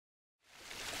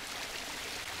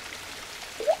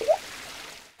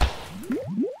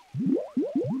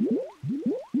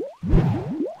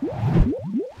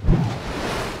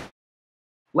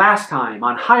Last time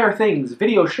on Higher Things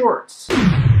Video Shorts.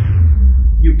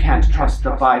 You can't trust the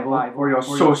Bible or your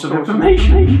source of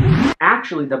information.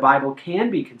 Actually, the Bible can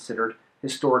be considered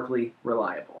historically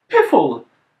reliable. Piffle!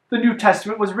 The New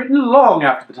Testament was written long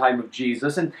after the time of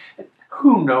Jesus, and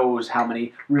who knows how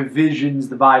many revisions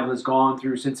the Bible has gone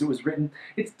through since it was written.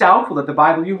 It's doubtful that the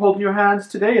Bible you hold in your hands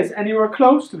today is anywhere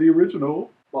close to the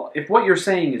original. Well, if what you're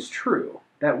saying is true,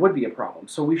 that would be a problem,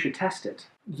 so we should test it.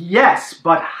 Yes,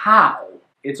 but how?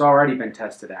 It's already been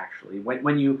tested, actually.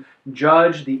 When you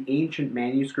judge the ancient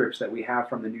manuscripts that we have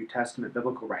from the New Testament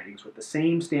biblical writings with the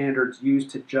same standards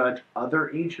used to judge other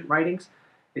ancient writings,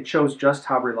 it shows just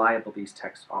how reliable these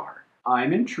texts are.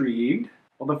 I'm intrigued.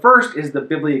 Well, the first is the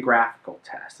bibliographical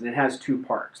test, and it has two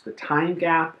parts, the time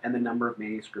gap and the number of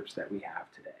manuscripts that we have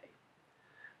today.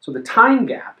 So the time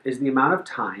gap is the amount of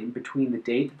time between the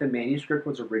date that the manuscript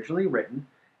was originally written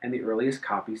and the earliest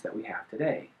copies that we have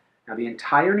today. Now, the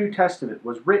entire New Testament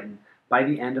was written by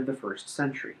the end of the 1st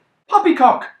century.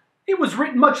 Poppycock! It was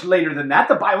written much later than that.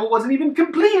 The Bible wasn't even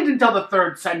completed until the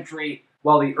 3rd century.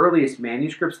 While the earliest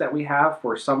manuscripts that we have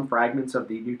for some fragments of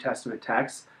the New Testament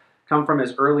texts come from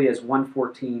as early as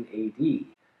 114 AD.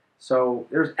 So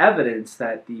there's evidence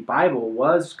that the Bible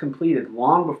was completed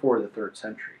long before the 3rd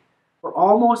century. For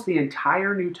almost the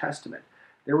entire New Testament,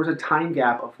 there was a time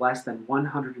gap of less than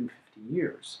 150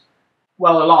 years.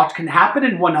 Well, a lot can happen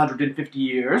in 150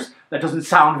 years. That doesn't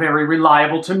sound very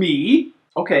reliable to me.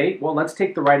 Okay, well, let's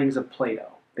take the writings of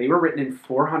Plato. They were written in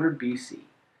 400 BC.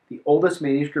 The oldest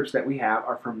manuscripts that we have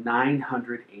are from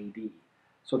 900 AD.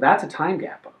 So that's a time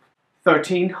gap of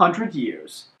 1,300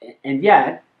 years. And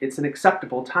yet, it's an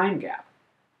acceptable time gap.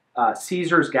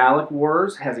 Caesar's Gallic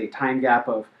Wars has a time gap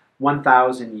of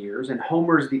 1,000 years, and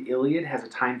Homer's The Iliad has a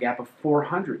time gap of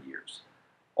 400 years.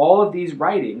 All of these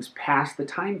writings pass the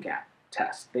time gap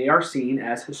test. They are seen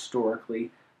as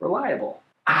historically reliable.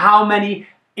 How many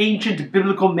ancient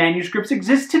biblical manuscripts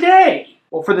exist today?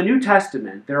 Well, for the New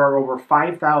Testament, there are over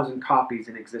 5,000 copies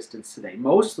in existence today,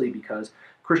 mostly because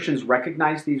Christians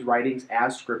recognized these writings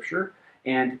as scripture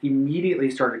and immediately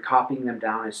started copying them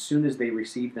down as soon as they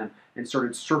received them and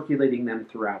started circulating them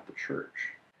throughout the church.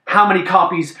 How many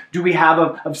copies do we have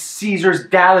of Caesar's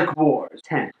Gallic Wars?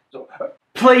 10. So,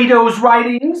 Plato's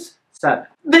writings? 7.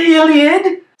 The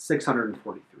Iliad?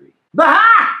 643.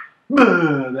 Aha!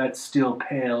 That still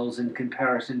pales in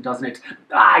comparison, doesn't it?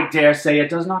 I dare say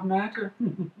it does not matter.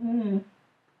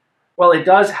 Well, it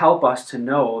does help us to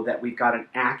know that we've got an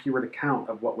accurate account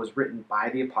of what was written by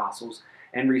the apostles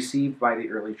and received by the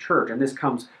early church, and this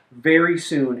comes very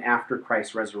soon after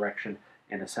Christ's resurrection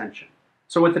and ascension.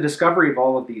 So with the discovery of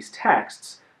all of these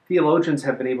texts, theologians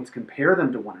have been able to compare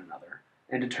them to one another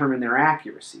and determine their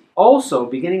accuracy. Also,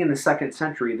 beginning in the 2nd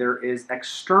century, there is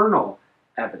external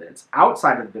evidence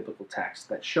outside of the biblical text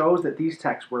that shows that these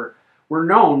texts were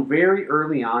known very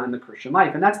early on in the Christian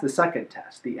life, and that's the second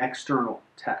test, the external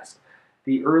test.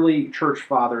 The early church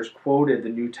fathers quoted the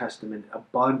New Testament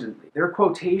abundantly. Their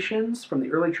quotations from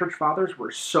the early church fathers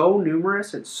were so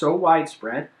numerous and so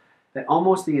widespread that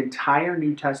almost the entire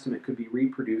New Testament could be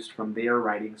reproduced from their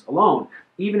writings alone,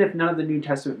 even if none of the New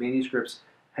Testament manuscripts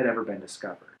had ever been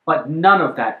discovered. But none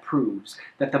of that proves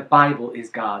that the Bible is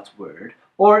God's word,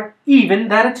 or even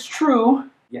that it's true.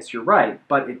 Yes, you're right,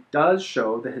 but it does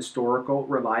show the historical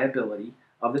reliability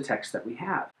of the text that we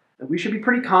have. And we should be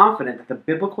pretty confident that the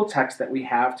biblical text that we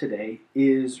have today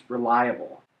is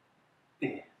reliable.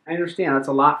 I understand that's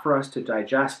a lot for us to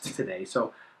digest today,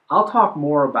 so I'll talk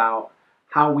more about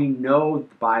how we know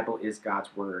the Bible is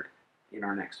God's word in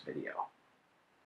our next video.